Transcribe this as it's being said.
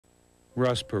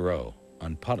Ross Perot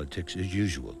on Politics as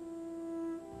Usual.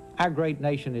 Our great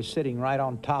nation is sitting right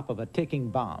on top of a ticking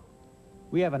bomb.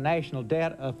 We have a national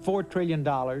debt of $4 trillion.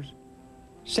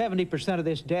 70% of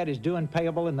this debt is due and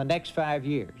payable in the next 5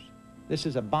 years. This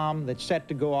is a bomb that's set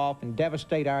to go off and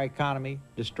devastate our economy,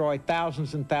 destroy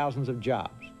thousands and thousands of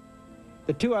jobs.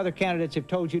 The two other candidates have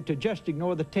told you to just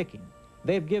ignore the ticking.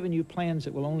 They've given you plans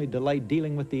that will only delay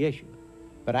dealing with the issue.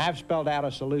 But I've spelled out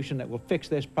a solution that will fix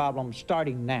this problem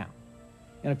starting now.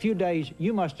 In a few days,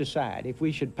 you must decide if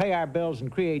we should pay our bills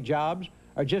and create jobs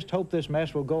or just hope this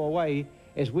mess will go away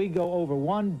as we go over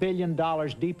 $1 billion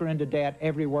deeper into debt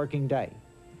every working day.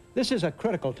 This is a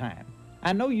critical time.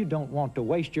 I know you don't want to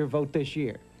waste your vote this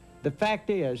year. The fact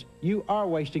is, you are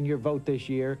wasting your vote this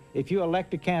year if you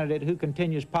elect a candidate who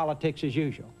continues politics as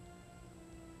usual.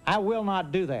 I will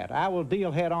not do that. I will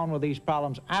deal head-on with these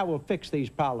problems. I will fix these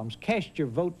problems. Cast your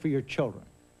vote for your children.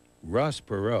 Ross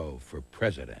Perot for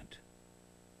president.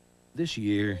 This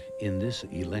year, in this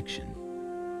election,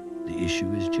 the issue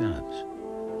is jobs.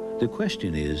 The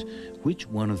question is, which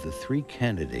one of the three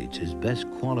candidates is best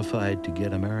qualified to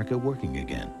get America working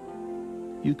again?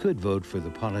 You could vote for the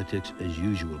politics as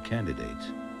usual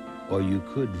candidates, or you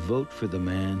could vote for the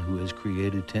man who has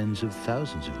created tens of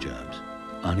thousands of jobs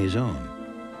on his own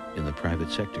in the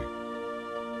private sector.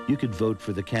 You could vote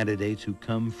for the candidates who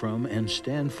come from and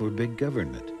stand for big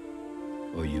government,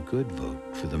 or you could vote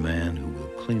for the man who will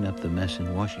clean up the mess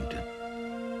in Washington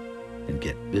and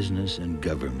get business and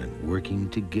government working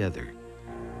together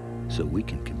so we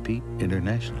can compete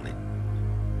internationally.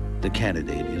 The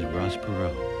candidate is Ross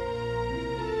Perot.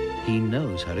 He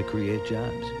knows how to create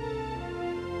jobs.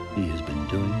 He has been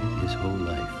doing it his whole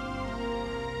life.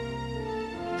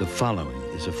 The following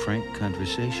is a frank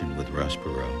conversation with Ross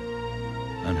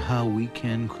Perot on how we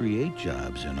can create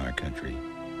jobs in our country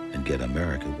and get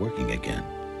America working again.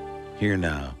 Here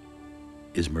now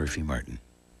is Murphy Martin.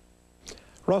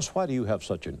 Ross, why do you have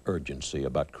such an urgency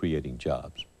about creating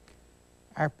jobs?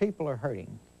 Our people are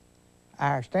hurting.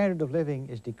 Our standard of living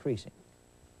is decreasing.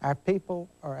 Our people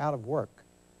are out of work.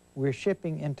 We're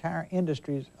shipping entire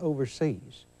industries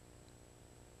overseas.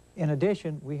 In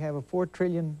addition, we have a $4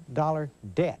 trillion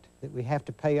debt that we have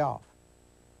to pay off.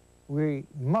 We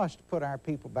must put our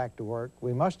people back to work.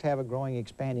 We must have a growing,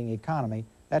 expanding economy.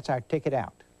 That's our ticket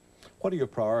out. What are your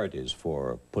priorities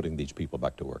for putting these people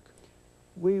back to work?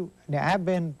 Now, I've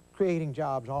been creating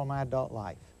jobs all my adult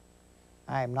life.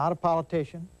 I am not a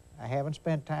politician. I haven't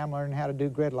spent time learning how to do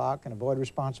gridlock and avoid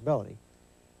responsibility.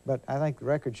 But I think the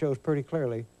record shows pretty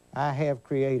clearly I have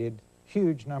created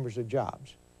huge numbers of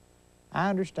jobs. I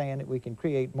understand that we can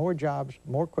create more jobs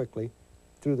more quickly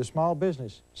through the small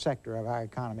business sector of our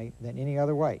economy than any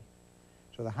other way.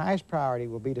 So the highest priority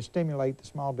will be to stimulate the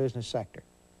small business sector.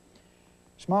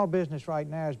 Small business right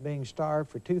now is being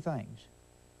starved for two things: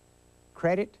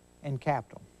 credit and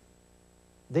capital.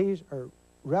 These are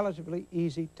relatively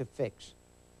easy to fix.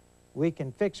 We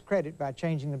can fix credit by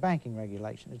changing the banking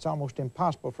regulation. It's almost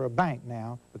impossible for a bank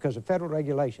now, because of federal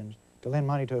regulations, to lend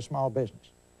money to a small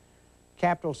business.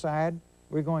 Capital side,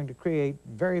 we're going to create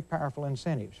very powerful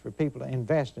incentives for people to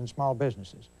invest in small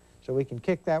businesses. So we can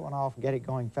kick that one off and get it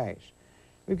going fast.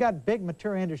 We've got big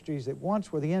mature industries that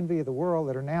once were the envy of the world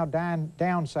that are now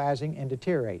downsizing and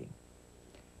deteriorating.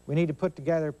 We need to put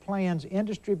together plans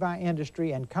industry by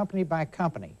industry and company by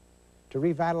company to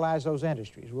revitalize those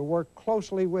industries. We'll work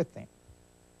closely with them.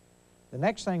 The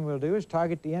next thing we'll do is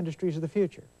target the industries of the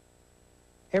future.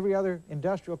 Every other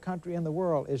industrial country in the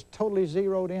world is totally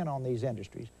zeroed in on these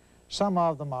industries. Some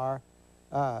of them are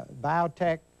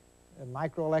biotech,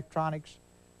 microelectronics,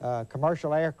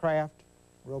 commercial aircraft,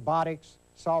 robotics,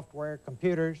 software,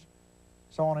 computers,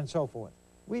 so on and so forth.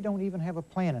 We don't even have a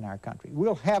plan in our country.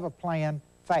 We'll have a plan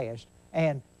fast,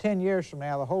 and 10 years from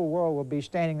now, the whole world will be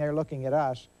standing there looking at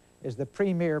us as the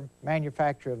premier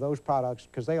manufacturer of those products,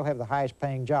 because they'll have the highest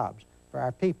paying jobs for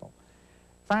our people.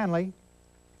 Finally,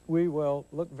 we will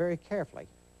look very carefully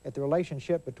at the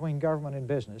relationship between government and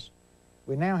business.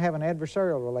 We now have an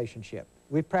adversarial relationship.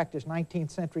 We practice 19th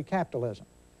century capitalism.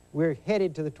 We're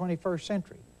headed to the 21st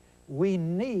century. We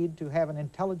need to have an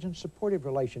intelligent, supportive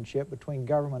relationship between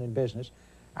government and business.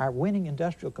 Our winning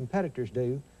industrial competitors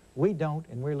do. We don't,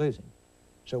 and we're losing.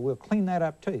 So we'll clean that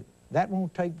up too. That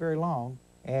won't take very long,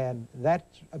 and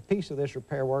that's a piece of this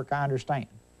repair work I understand.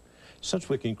 Since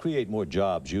we can create more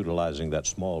jobs utilizing that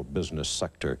small business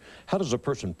sector, how does a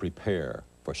person prepare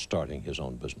for starting his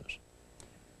own business?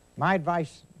 My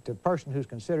advice to a person who's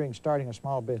considering starting a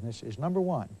small business is, number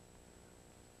one,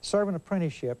 serve an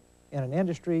apprenticeship in an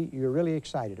industry you're really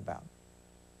excited about.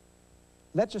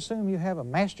 Let's assume you have a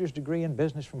master's degree in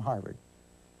business from Harvard.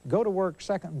 Go to work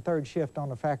second and third shift on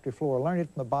the factory floor, learn it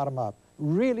from the bottom up,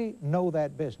 really know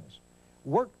that business.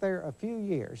 Work there a few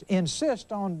years,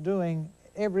 insist on doing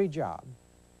every job,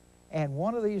 and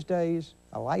one of these days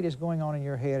a light is going on in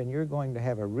your head and you're going to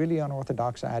have a really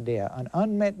unorthodox idea, an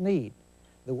unmet need.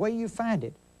 The way you find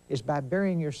it is by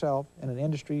burying yourself in an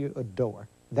industry you adore.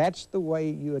 That's the way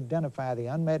you identify the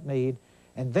unmet need,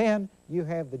 and then you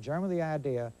have the germ of the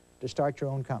idea to start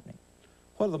your own company.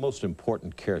 What are the most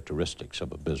important characteristics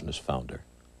of a business founder?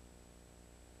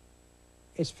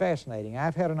 It's fascinating.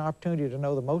 I've had an opportunity to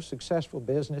know the most successful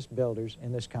business builders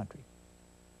in this country.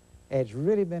 It's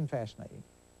really been fascinating.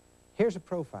 Here's a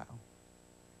profile.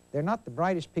 They're not the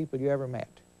brightest people you ever met,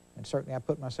 and certainly I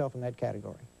put myself in that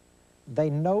category. They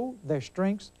know their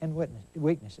strengths and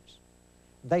weaknesses.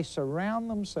 They surround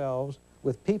themselves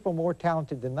with people more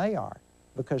talented than they are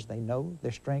because they know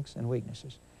their strengths and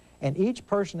weaknesses. And each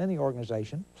person in the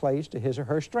organization plays to his or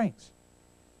her strengths.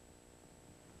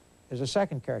 There's a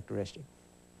second characteristic.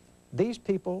 These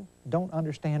people don't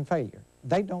understand failure.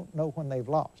 They don't know when they've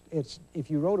lost.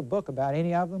 If you wrote a book about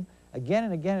any of them, again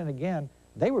and again and again,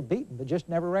 they were beaten but just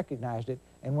never recognized it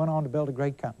and went on to build a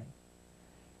great company.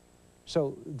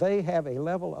 So they have a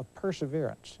level of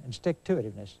perseverance and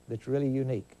stick-to-itiveness that's really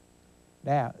unique.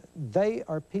 Now, they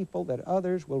are people that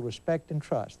others will respect and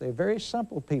trust. They're very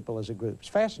simple people as a group. It's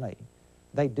fascinating.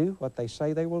 They do what they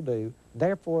say they will do.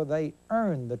 Therefore, they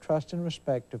earn the trust and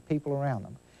respect of people around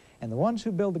them. And the ones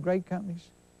who build the great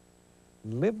companies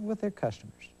live with their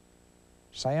customers.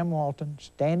 Sam Walton,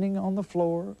 standing on the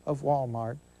floor of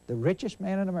Walmart, the richest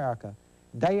man in America,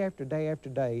 day after day after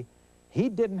day, he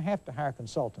didn't have to hire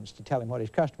consultants to tell him what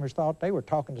his customers thought. They were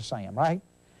talking to Sam, right?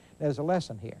 There's a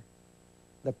lesson here.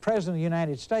 The President of the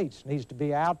United States needs to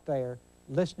be out there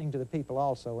listening to the people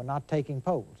also and not taking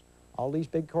polls. All these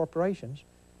big corporations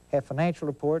have financial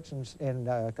reports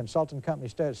and consulting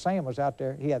companies. Sam was out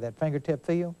there. He had that fingertip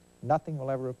feel. Nothing will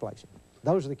ever replace it.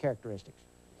 Those are the characteristics.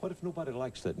 What if nobody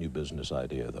likes that new business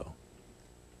idea, though?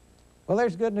 Well,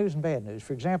 there's good news and bad news.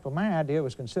 For example, my idea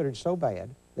was considered so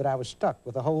bad that I was stuck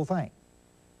with the whole thing.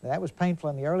 Now, that was painful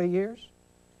in the early years,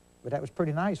 but that was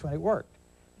pretty nice when it worked.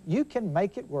 You can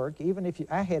make it work even if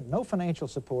I had no financial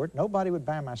support, nobody would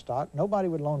buy my stock, nobody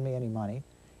would loan me any money.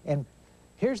 And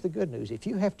here's the good news. If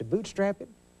you have to bootstrap it,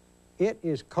 it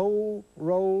is cold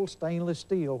rolled stainless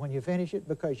steel when you finish it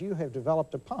because you have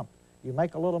developed a pump. You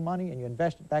make a little money and you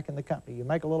invest it back in the company. You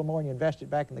make a little more and you invest it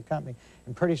back in the company.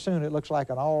 And pretty soon it looks like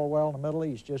an oil well in the Middle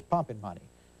East just pumping money.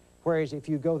 Whereas if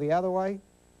you go the other way,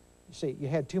 you see, you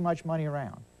had too much money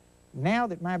around. Now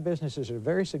that my businesses are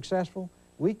very successful,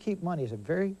 we keep money as a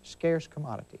very scarce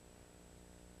commodity.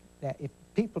 Now, if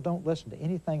people don't listen to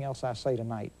anything else I say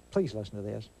tonight, please listen to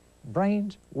this.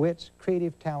 Brains, wits,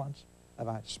 creative talents of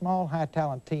a small,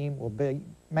 high-talent team will be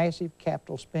massive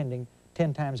capital spending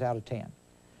 10 times out of 10.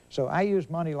 So I use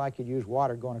money like you'd use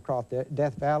water going across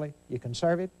Death Valley. You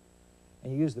conserve it,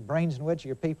 and you use the brains and wits of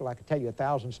your people. I could tell you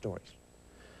 1,000 stories.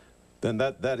 Then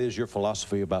that is your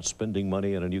philosophy about spending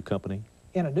money in a new company?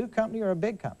 In a new company or a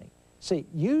big company. See,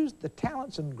 use the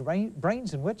talents and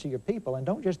brains and wits of your people and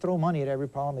don't just throw money at every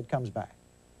problem that comes back.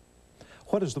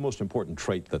 What is the most important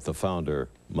trait that the founder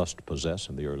must possess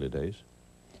in the early days?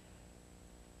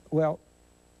 Well,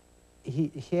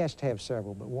 he has to have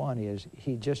several, but one is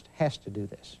he just has to do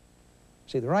this.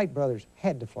 See, the Wright brothers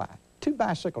had to fly. 2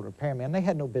 bicycle repairmen, they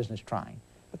had no business trying,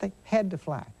 but they had to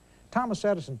fly. Thomas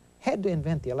Edison had to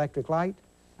invent the electric light.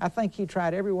 I think he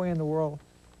tried every way in the world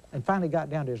and finally got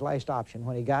down to his last option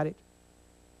when he got it.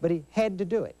 But he had to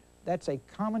do it. That's a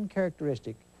common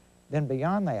characteristic. Then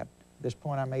beyond that, this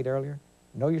point I made earlier,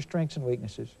 know your strengths and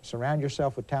weaknesses, surround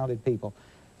yourself with talented people.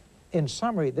 In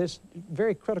summary, this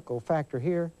very critical factor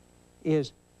here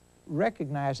is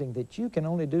recognizing that you can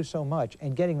only do so much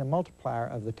and getting the multiplier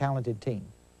of the talented team.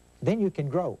 Then you can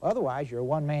grow. Otherwise, you're a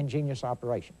one-man genius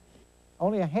operation.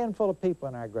 Only a handful of people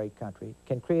in our great country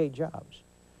can create jobs.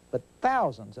 But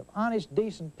thousands of honest,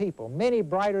 decent people, many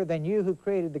brighter than you who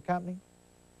created the company,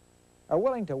 are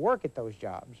willing to work at those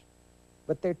jobs,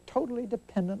 but they're totally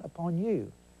dependent upon you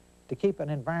to keep an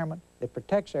environment that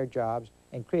protects their jobs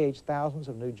and creates thousands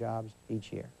of new jobs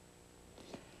each year.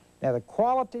 Now, the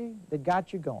quality that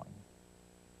got you going,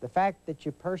 the fact that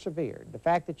you persevered, the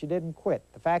fact that you didn't quit,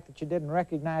 the fact that you didn't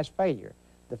recognize failure,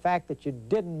 the fact that you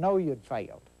didn't know you'd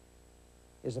failed,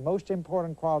 is the most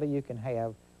important quality you can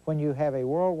have when you have a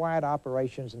worldwide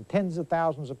operations and tens of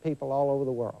thousands of people all over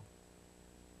the world.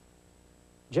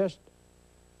 Just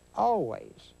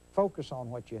always focus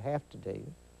on what you have to do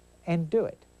and do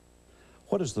it.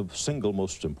 What is the single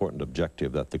most important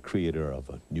objective that the creator of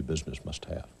a new business must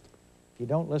have? If you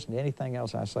don't listen to anything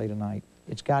else I say tonight,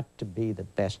 it's got to be the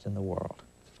best in the world.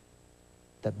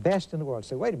 The best in the world.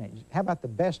 So wait a minute, how about the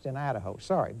best in Idaho?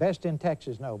 Sorry, best in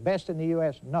Texas? No. Best in the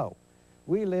U.S.? No.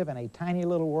 We live in a tiny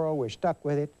little world, we're stuck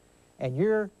with it, and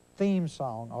your theme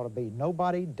song ought to be,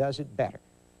 nobody does it better.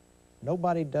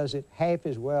 Nobody does it half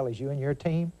as well as you and your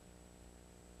team.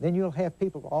 Then you'll have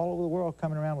people all over the world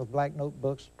coming around with black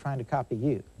notebooks trying to copy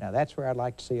you. Now that's where I'd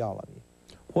like to see all of you.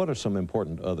 What are some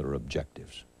important other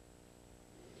objectives?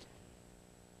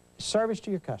 Service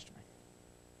to your customer.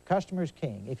 Customer is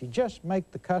king. If you just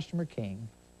make the customer king,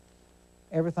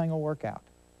 everything will work out.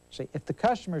 See, if the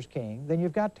customer's king, then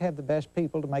you've got to have the best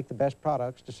people to make the best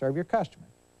products to serve your customer.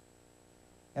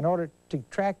 In order to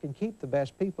attract and keep the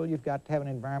best people, you've got to have an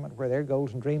environment where their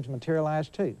goals and dreams materialize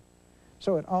too.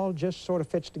 So it all just sort of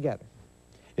fits together.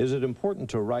 Is it important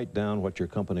to write down what your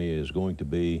company is going to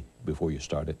be before you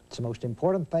start it? It's the most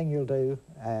important thing you'll do.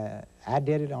 I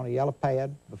did it on a yellow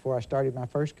pad before I started my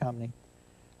first company.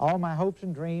 All my hopes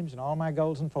and dreams and all my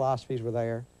goals and philosophies were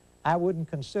there. I wouldn't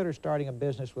consider starting a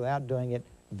business without doing it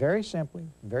very simply,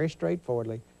 very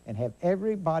straightforwardly, and have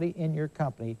everybody in your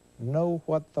company know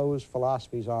what those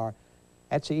philosophies are.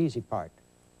 That's the easy part.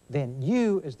 Then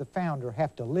you, as the founder,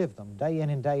 have to live them day in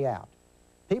and day out.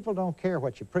 People don't care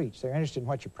what you preach. They're interested in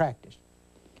what you practice.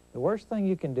 The worst thing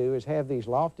you can do is have these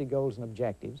lofty goals and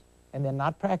objectives and then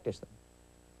not practice them.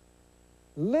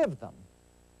 Live them.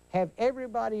 Have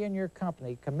everybody in your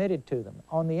company committed to them.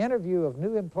 On the interview of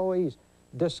new employees,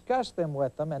 discuss them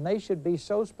with them, and they should be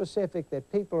so specific that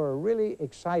people are really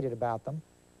excited about them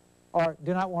or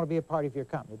do not want to be a part of your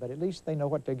company, but at least they know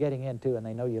what they're getting into and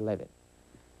they know you live it.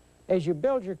 As you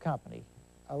build your company,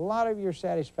 a lot of your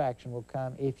satisfaction will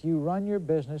come if you run your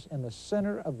business in the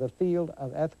center of the field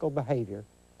of ethical behavior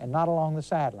and not along the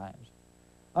sidelines.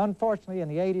 Unfortunately, in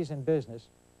the 80s in business,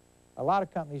 a lot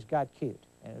of companies got cute.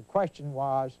 And the question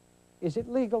was, is it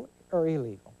legal or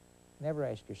illegal? Never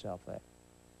ask yourself that.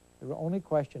 The only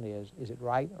question is it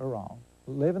right or wrong?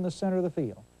 Live in the center of the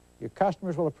field. Your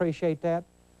customers will appreciate that.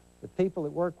 The people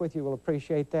that work with you will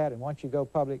appreciate that. And once you go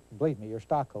public, believe me, your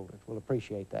stockholders will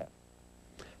appreciate that.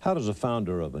 How does a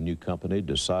founder of a new company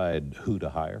decide who to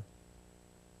hire?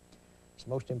 It's the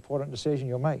most important decision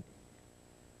you'll make.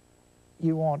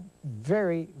 You want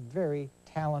very, very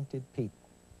talented people.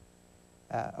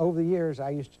 Over the years,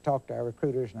 I used to talk to our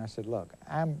recruiters and I said, look,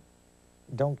 I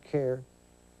don't care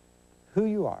who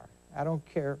you are. I don't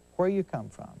care where you come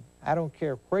from. I don't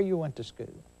care where you went to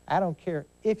school. I don't care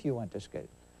if you went to school.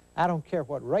 I don't care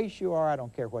what race you are. I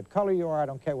don't care what color you are. I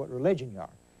don't care what religion you are.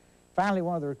 Finally,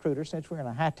 one of the recruiters, since we're in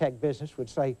a high-tech business, would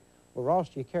say, well, Ross,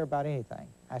 do you care about anything?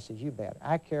 I said, you bet.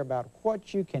 I care about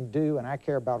what you can do, and I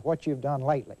care about what you've done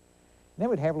lately. And then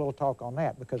we'd have a little talk on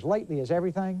that, because lately is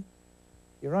everything.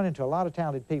 You run into a lot of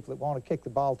talented people that want to kick the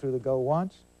ball through the goal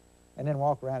once and then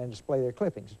walk around and display their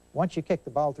clippings. Once you kick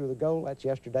the ball through the goal, that's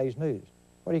yesterday's news.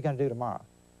 What are you going to do tomorrow?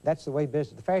 That's the way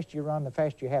business, the faster you run, the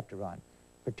faster you have to run,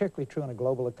 particularly true in a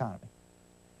global economy.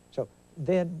 So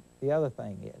then the other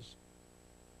thing is,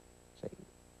 see,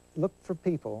 look for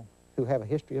people who have a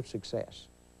history of success.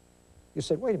 You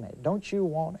said, wait a minute, don't you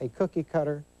want a cookie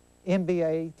cutter,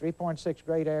 MBA, 3.6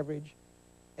 grade average,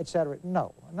 etc.?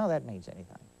 No, none of that means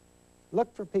anything.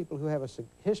 Look for people who have a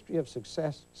history of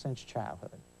success since childhood.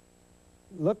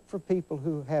 Look for people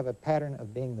who have a pattern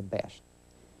of being the best.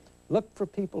 Look for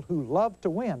people who love to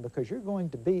win, because you're going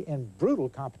to be in brutal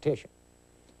competition.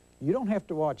 You don't have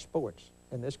to watch sports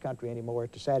in this country anymore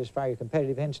to satisfy your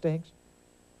competitive instincts,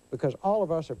 because all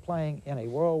of us are playing in a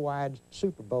worldwide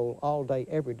Super Bowl all day,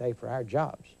 every day for our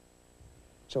jobs.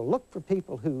 So look for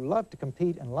people who love to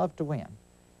compete and love to win.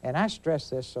 And I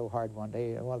stressed this so hard one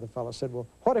day, one of the fellows said, well,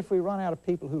 what if we run out of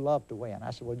people who love to win?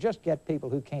 I said, well, just get people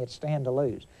who can't stand to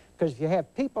lose. Because if you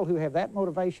have people who have that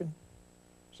motivation,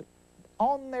 see,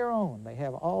 on their own, they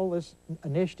have all this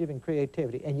initiative and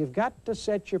creativity, and you've got to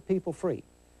set your people free.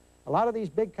 A lot of these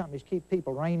big companies keep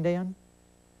people reined in.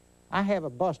 I have a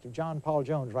bust of John Paul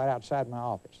Jones right outside my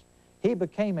office. He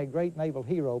became a great naval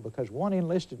hero because one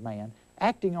enlisted man,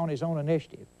 acting on his own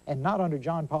initiative and not under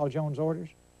John Paul Jones' orders,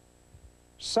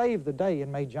 saved the day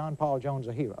and made John Paul Jones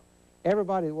a hero.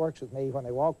 Everybody that works with me, when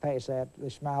they walk past that, they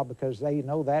smile, because they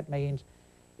know that means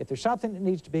if there's something that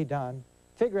needs to be done,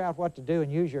 figure out what to do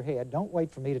and use your head. Don't wait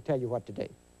for me to tell you what to do.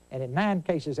 And in 9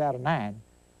 cases out of 9,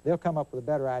 they'll come up with a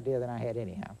better idea than I had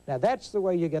anyhow. Now, that's the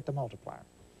way you get the multiplier.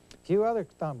 A few other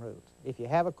thumb rules. If you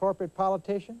have a corporate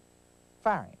politician,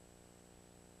 fire him.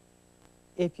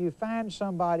 If you find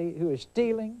somebody who is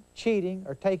stealing, cheating,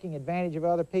 or taking advantage of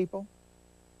other people,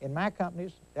 in my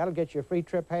companies, that'll get you a free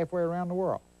trip halfway around the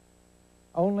world.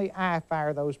 Only I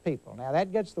fire those people. Now,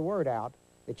 that gets the word out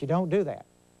that you don't do that,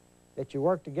 that you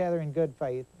work together in good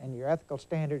faith, and your ethical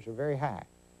standards are very high.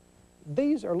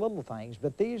 These are little things,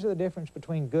 but these are the difference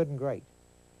between good and great.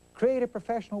 Create a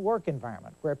professional work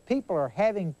environment where people are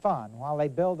having fun while they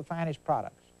build the finest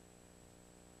products.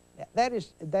 That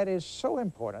is so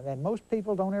important, and most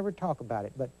people don't ever talk about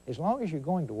it, but as long as you're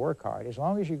going to work hard, as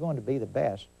long as you're going to be the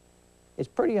best, it's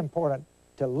pretty important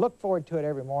to look forward to it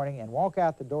every morning and walk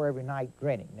out the door every night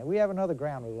grinning. Now, we have another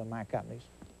ground rule in my companies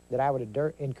that I would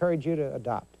encourage you to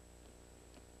adopt.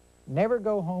 Never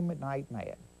go home at night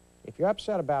mad. If you're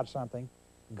upset about something,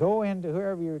 go into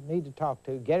whoever you need to talk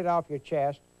to, get it off your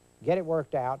chest, get it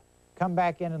worked out, come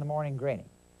back in the morning grinning.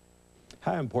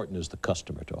 How important is the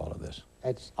customer to all of this?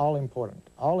 It's all important,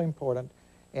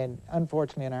 and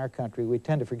unfortunately in our country we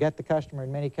tend to forget the customer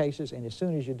in many cases, and as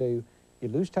soon as you do, you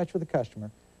lose touch with the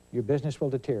customer, your business will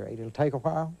deteriorate. It'll take a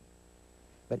while,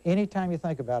 but anytime you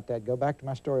think about that, go back to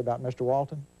my story about Mr.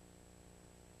 Walton.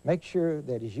 Make sure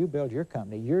that as you build your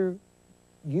company, you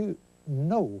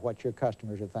know what your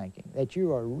customers are thinking, that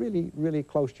you are really, really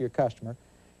close to your customer.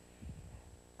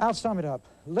 I'll sum it up.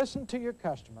 Listen to your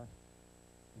customer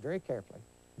very carefully.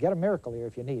 Get a miracle here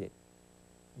if you need it.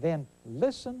 Then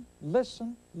listen,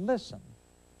 listen, listen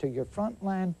to your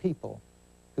frontline people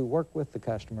who work with the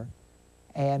customer,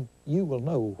 and you will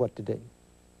know what to do.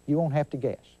 You won't have to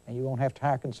guess, and you won't have to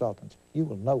hire consultants. You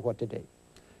will know what to do.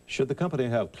 Should the company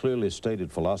have clearly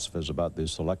stated philosophies about the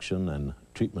selection and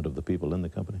treatment of the people in the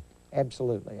company?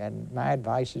 Absolutely, and my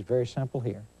advice is very simple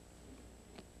here.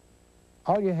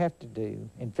 All you have to do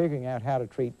in figuring out how to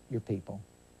treat your people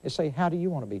is say, how do you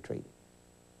want to be treated?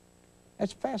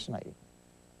 That's fascinating.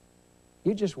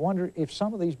 You just wonder if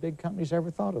some of these big companies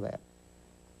ever thought of that.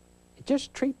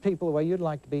 Just treat people the way you'd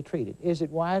like to be treated. Is it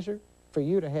wiser for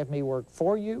you to have me work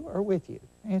for you or with you?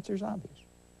 The answer is obvious.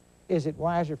 Is it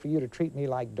wiser for you to treat me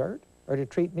like dirt or to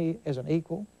treat me as an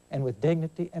equal and with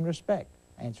dignity and respect?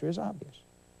 The answer is obvious.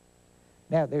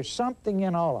 Now, there's something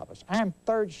in all of us. I'm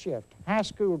third shift, high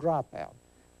school dropout,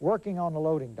 working on the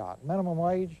loading dock, minimum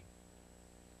wage,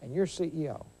 and you're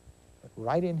CEO. But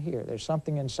right in here, there's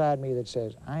something inside me that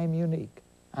says, I'm unique,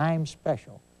 I'm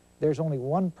special. There's only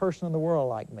one person in the world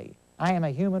like me. I am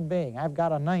a human being. I've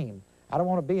got a name. I don't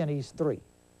want to be in these three.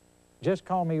 Just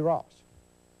call me Ross.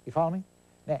 You follow me?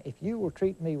 Now, if you will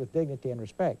treat me with dignity and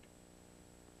respect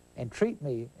and treat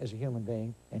me as a human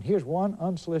being, and here's one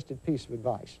unsolicited piece of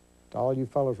advice to all you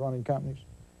fellows running companies,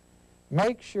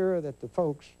 make sure that the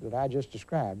folks that I just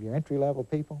described, your entry-level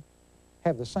people,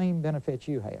 have the same benefits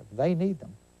you have. They need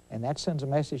them, and that sends a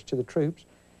message to the troops,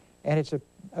 and it's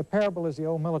a parable as the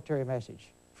old military message.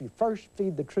 If you first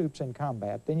feed the troops in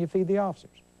combat, then you feed the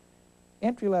officers.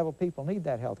 Entry-level people need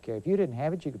that health care. If you didn't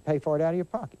have it, you could pay for it out of your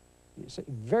pocket. It's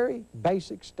very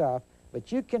basic stuff,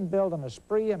 but you can build an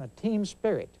esprit and a team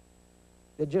spirit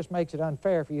that just makes it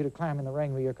unfair for you to climb in the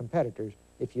ring with your competitors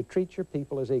if you treat your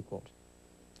people as equals.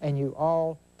 And you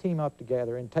all team up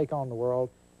together and take on the world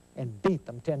and beat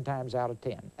them 10 times out of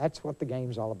 10. That's what the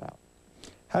game's all about.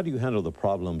 How do you handle the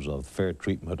problems of fair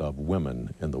treatment of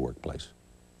women in the workplace?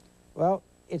 Well,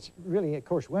 it's really, of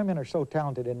course, women are so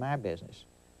talented in my business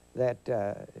that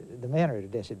the men are at a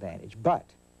disadvantage. But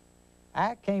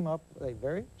I came up with a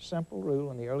very simple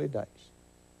rule in the early days.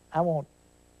 I want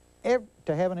to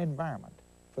have an environment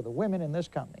for the women in this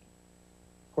company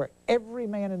where every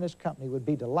man in this company would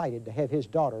be delighted to have his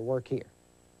daughter work here.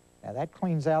 Now, that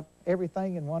cleans out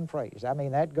everything in one phrase. I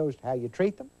mean, that goes to how you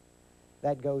treat them.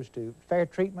 That goes to fair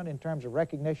treatment in terms of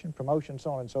recognition, promotion,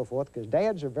 so on and so forth, because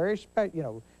dads are very,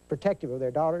 protective of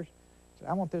their daughters. So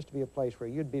I want this to be a place where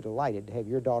you'd be delighted to have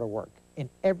your daughter work in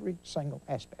every single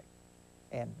aspect.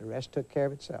 And the rest took care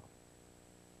of itself.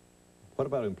 What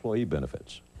about employee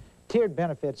benefits? Tiered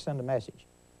benefits send a message.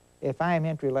 If I am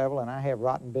entry-level and I have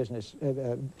rotten business,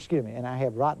 and I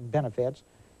have rotten benefits,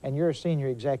 and you're a senior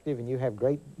executive and you have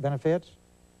great benefits,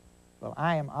 well,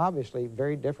 I am obviously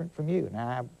very different from you. Now,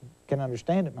 I can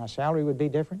understand that my salary would be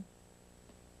different,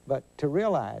 but to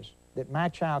realize that my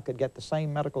child could get the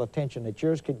same medical attention that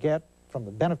yours could get from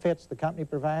the benefits the company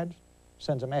provides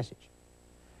sends a message.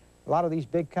 A lot of these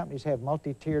big companies have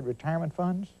multi-tiered retirement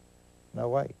funds. No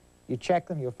way. You check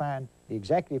them, you'll find the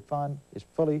executive fund is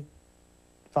fully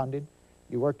funded.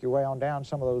 You work your way on down,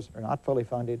 some of those are not fully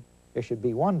funded. There should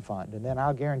be one fund, and then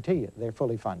I'll guarantee you they're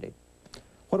fully funded.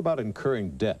 What about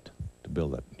incurring debt to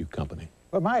build that new company?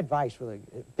 Well, my advice for the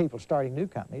people starting new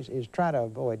companies is try to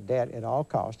avoid debt at all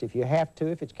costs. If you have to,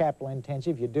 if it's capital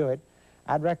intensive, you do it.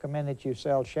 I'd recommend that you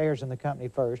sell shares in the company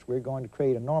first. We're going to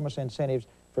create enormous incentives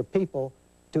for people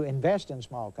to invest in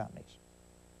small companies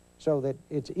so that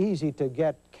it's easy to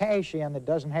get cash in that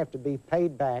doesn't have to be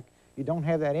paid back. You don't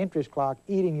have that interest clock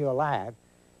eating you alive.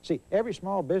 See, every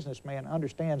small businessman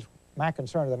understands my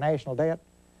concern of the national debt,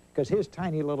 because his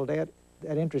tiny little debt,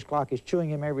 that interest clock is chewing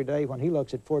him every day. When he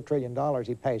looks at $4 trillion,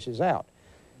 he passes out.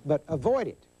 But avoid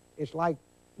it. It's like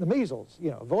the measles,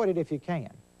 you know, avoid it if you can.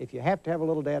 If you have to have a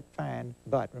little debt, fine.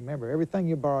 But remember, everything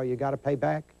you borrow, you got to pay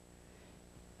back.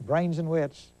 Brains and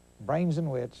wits,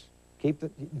 keep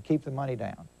the money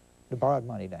down, the borrowed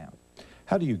money down.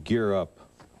 How do you gear up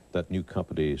that new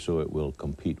company so it will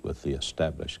compete with the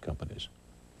established companies?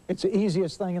 It's the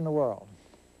easiest thing in the world.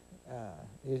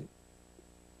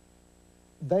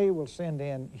 They will send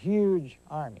in huge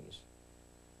armies,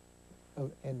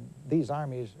 and these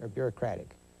armies are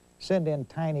bureaucratic. Send in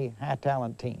tiny,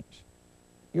 high-talent teams.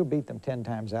 You'll beat them 10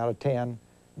 times out of 10.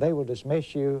 They will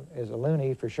dismiss you as a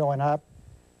loony for showing up,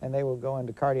 and they will go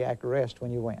into cardiac arrest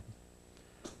when you win.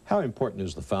 How important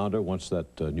is the founder once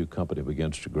that new company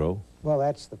begins to grow? Well,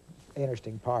 that's the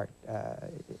interesting part.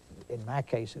 In my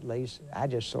case, at least, I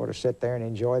just sort of sit there and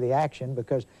enjoy the action,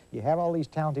 because you have all these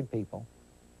talented people.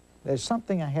 There's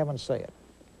something I haven't said.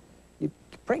 You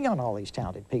bring on all these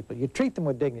talented people. You treat them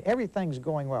with dignity. Everything's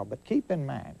going well. But keep in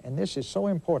mind, and this is so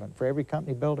important for every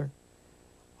company builder,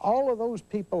 all of those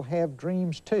people have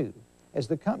dreams too. As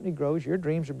the company grows, your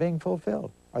dreams are being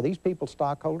fulfilled. Are these people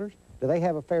stockholders? Do they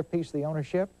have a fair piece of the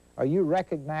ownership? Are you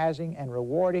recognizing and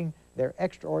rewarding their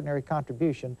extraordinary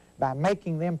contribution by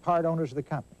making them part owners of the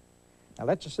company? Now,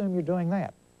 let's assume you're doing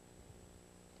that.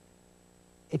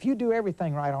 If you do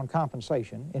everything right on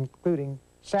compensation, including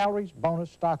salaries, bonus,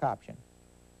 stock option,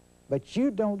 but you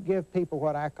don't give people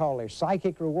what I call their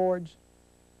psychic rewards,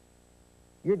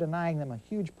 you're denying them a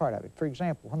huge part of it. For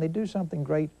example, when they do something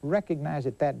great, recognize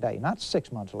it that day, not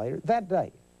 6 months later, that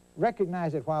day.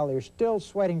 Recognize it while they're still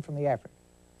sweating from the effort.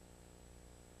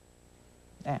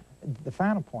 Now, the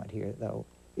final point here, though,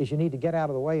 is you need to get out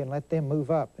of the way and let them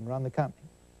move up and run the company.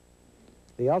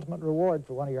 The ultimate reward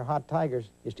for one of your hot tigers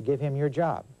is to give him your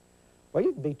job. Well,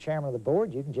 you can be chairman of the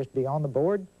board. You can just be on the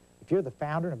board. If you're the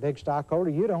founder and a big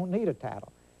stockholder, you don't need a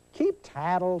title. Keep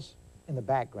titles in the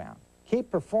background.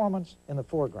 Keep performance in the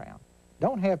foreground.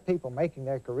 Don't have people making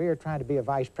their career trying to be a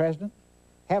vice president.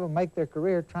 Have them make their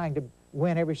career trying to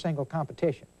win every single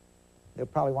competition. They'll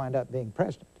probably wind up being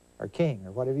president or king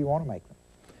or whatever you want to make them.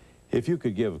 If you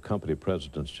could give company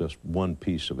presidents just one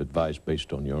piece of advice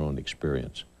based on your own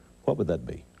experience, what would that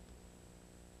be?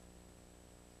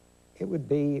 It would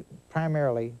be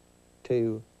primarily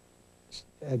to,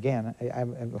 again,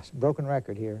 I'm a broken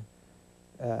record here.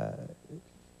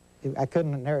 I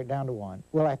couldn't narrow it down to one.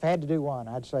 Well, if I had to do one,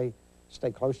 I'd say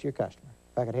stay close to your customer.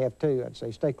 If I could have two, I'd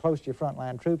say stay close to your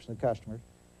frontline troops and the customers.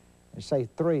 And say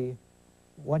three,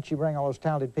 once you bring all those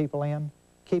talented people in,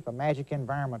 keep a magic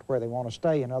environment where they want to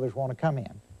stay and others want to come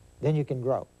in. Then you can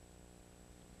grow.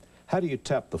 How do you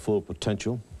tap the full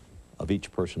potential of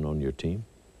each person on your team?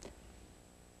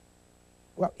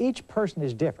 Well, each person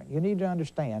is different. You need to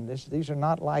understand this. These are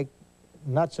not like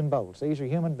nuts and bolts. These are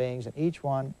human beings, and each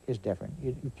one is different.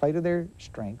 You play to their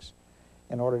strengths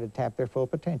in order to tap their full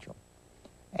potential.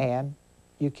 And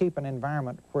you keep an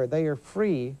environment where they are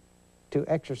free to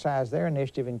exercise their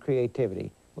initiative and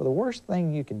creativity. Well, the worst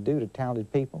thing you can do to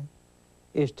talented people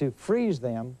is to freeze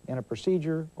them in a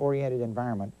procedure-oriented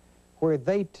environment where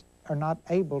they are not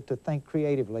able to think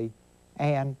creatively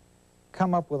and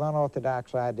come up with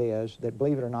unorthodox ideas that,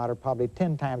 believe it or not, are probably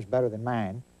 10 times better than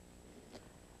mine.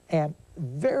 And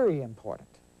very important,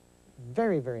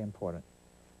 very, very important,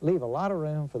 leave a lot of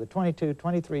room for the 22,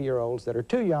 23-year-olds that are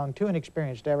too young, too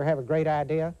inexperienced to ever have a great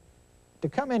idea, to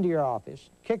come into your office,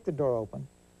 kick the door open,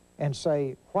 and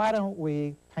say, why don't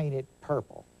we paint it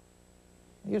purple?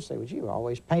 You say, well, you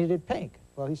always painted it pink.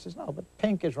 Well, he says, no, but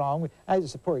pink is wrong. This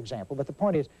is a poor example, but the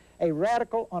point is, a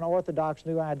radical, unorthodox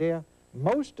new idea,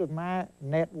 most of my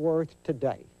net worth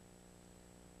today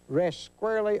rests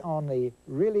squarely on the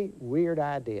really weird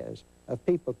ideas of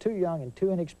people too young and too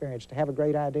inexperienced to have a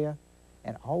great idea,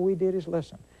 and all we did is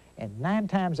listen. And 9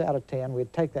 times out of 10,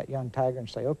 we'd take that young tiger and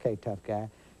say, okay, tough guy,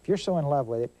 if you're so in love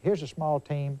with it, here's a small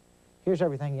team, here's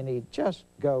everything you need, just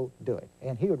go do it.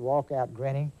 And he would walk out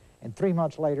grinning, and 3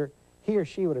 months later, he or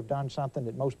she would have done something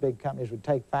that most big companies would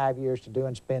take 5 years to do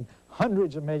and spend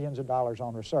hundreds of millions of dollars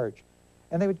on research,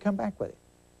 and they would come back with it.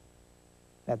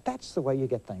 Now, that's the way you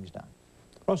get things done.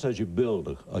 Ross, as you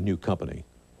build a new company,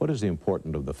 what is the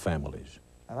importance of the families?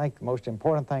 I think the most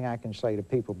important thing I can say to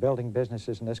people building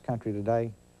businesses in this country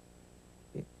today,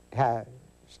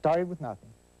 started with nothing,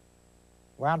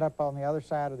 wound up on the other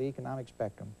side of the economic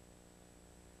spectrum,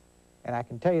 and I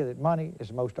can tell you that money is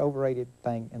the most overrated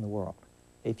thing in the world.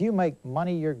 If you make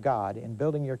money your God in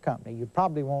building your company, you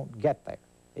probably won't get there.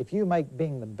 If you make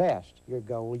being the best your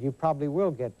goal, you probably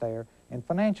will get there And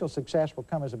financial success will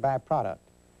come as a byproduct.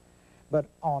 But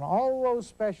on all those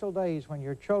special days when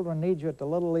your children need you at the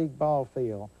Little League ball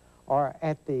field, or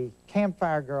at the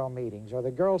Campfire Girl meetings, or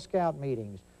the Girl Scout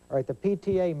meetings, or at the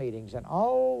PTA meetings, and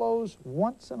all those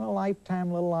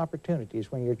once-in-a-lifetime little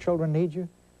opportunities when your children need you,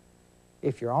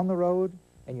 if you're on the road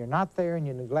and you're not there and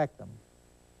you neglect them,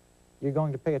 you're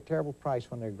going to pay a terrible price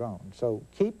when they're grown. So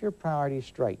keep your priorities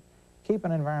straight. Keep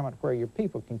an environment where your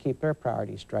people can keep their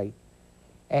priorities straight,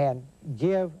 and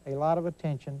give a lot of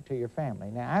attention to your family.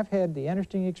 Now, I've had the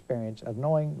interesting experience of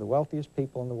knowing the wealthiest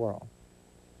people in the world.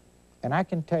 And I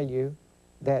can tell you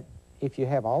that if you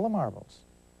have all the marbles,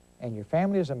 and your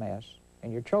family is a mess,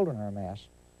 and your children are a mess,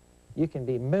 you can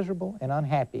be miserable and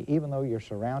unhappy even though you're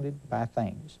surrounded by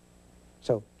things.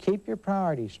 So keep your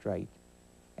priorities straight.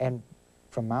 And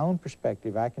from my own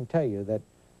perspective, I can tell you that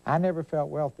I never felt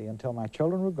wealthy until my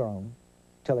children were grown,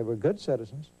 till they were good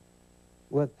citizens,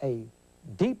 with a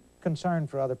deep concern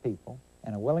for other people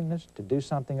and a willingness to do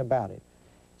something about it.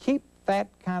 Keep that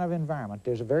kind of environment.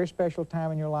 There's a very special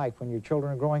time in your life when your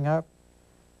children are growing up.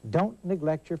 Don't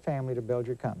neglect your family to build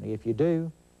your company. If you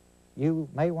do, you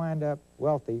may wind up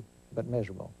wealthy but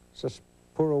miserable. It's a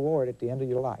poor reward at the end of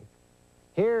your life.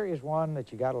 Here is one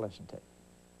that you got to listen to.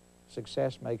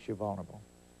 Success makes you vulnerable.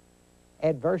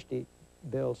 Adversity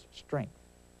builds strength,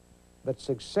 but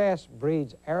success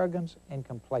breeds arrogance and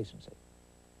complacency.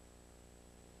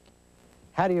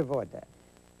 How do you avoid that?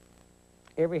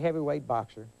 Every heavyweight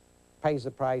boxer pays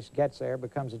the price, gets there,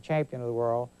 becomes a champion of the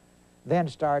world, then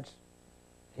starts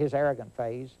his arrogant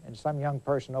phase, and some young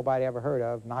person nobody ever heard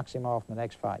of knocks him off in the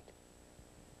next fight.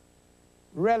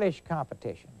 Relish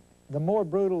competition. The more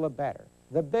brutal, the better.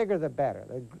 The bigger, the better.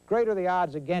 The greater the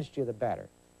odds against you, the better.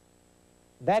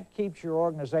 That keeps your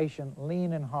organization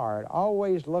lean and hard.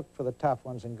 Always look for the tough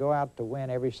ones and go out to win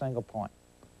every single point.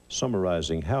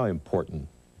 Summarizing, how important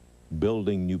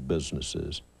building new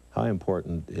businesses, how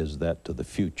important is that to the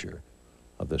future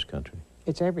of this country?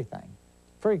 It's everything.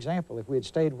 For example, if we had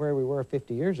stayed where we were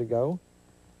 50 years ago,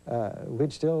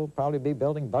 we'd still probably be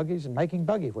building buggies and making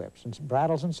buggy whips and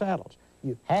bridles and saddles.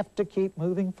 You have to keep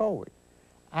moving forward.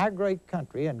 Our great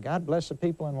country, and God bless the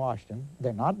people in Washington,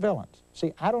 they're not villains.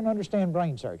 See, I don't understand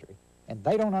brain surgery, and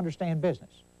they don't understand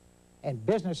business. And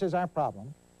business is our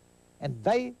problem. And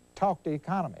they talk to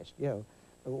economists. You know,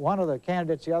 one of the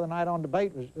candidates the other night on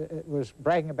debate was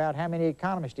bragging about how many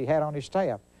economists he had on his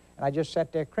staff. And I just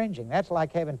sat there cringing. That's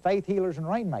like having faith healers and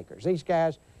rainmakers. These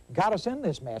guys got us in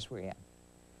this mess we're in.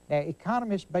 Now,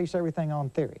 economists base everything on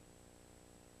theory.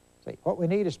 See, what we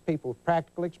need is people with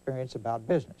practical experience about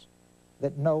business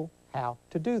that know how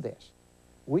to do this.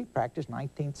 We practice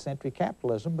 19th century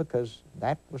capitalism because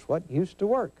that was what used to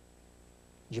work.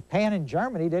 Japan and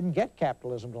Germany didn't get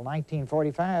capitalism until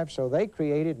 1945, so they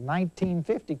created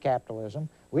 1950 capitalism.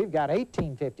 We've got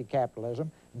 1850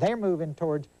 capitalism. They're moving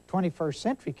towards 21st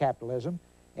century capitalism,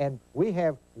 and we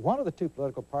have one of the two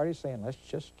political parties saying, let's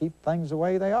just keep things the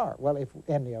way they are. Well,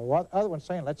 and the other one's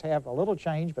saying, let's have a little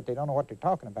change, but they don't know what they're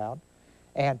talking about.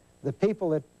 And the people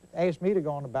that asked me to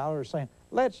go on the ballot are saying,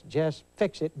 let's just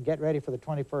fix it and get ready for the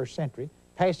 21st century,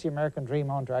 pass the American dream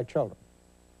on to our children.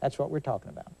 That's what we're talking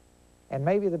about. And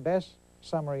maybe the best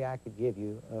summary I could give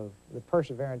you of the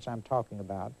perseverance I'm talking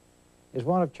about is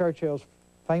one of Churchill's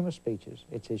famous speeches.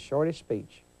 It's his shortest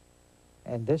speech,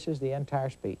 and this is the entire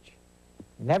speech.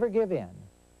 Never give in,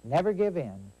 never give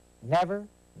in, never,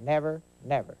 never,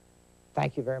 never.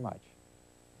 Thank you very much.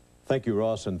 Thank you,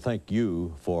 Ross, and thank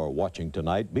you for watching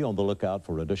tonight. Be on the lookout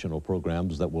for additional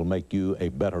programs that will make you a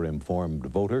better informed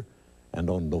voter. And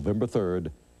on November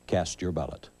 3rd, cast your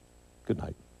ballot. Good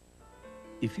night.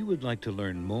 If you would like to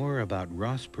learn more about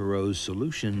Ross Perot's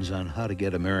solutions on how to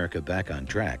get America back on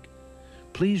track,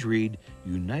 please read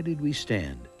United We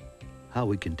Stand, How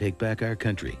We Can Take Back Our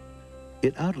Country.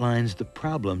 It outlines the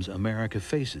problems America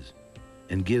faces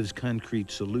and gives concrete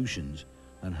solutions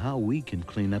on how we can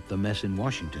clean up the mess in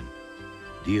Washington,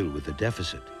 deal with the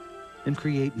deficit, and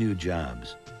create new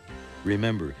jobs.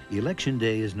 Remember, Election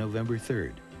Day is November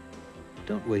 3rd.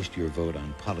 Don't waste your vote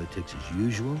on politics as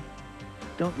usual.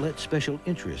 Don't let special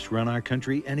interests run our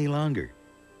country any longer.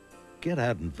 Get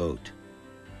out and vote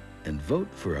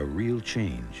for a real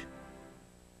change.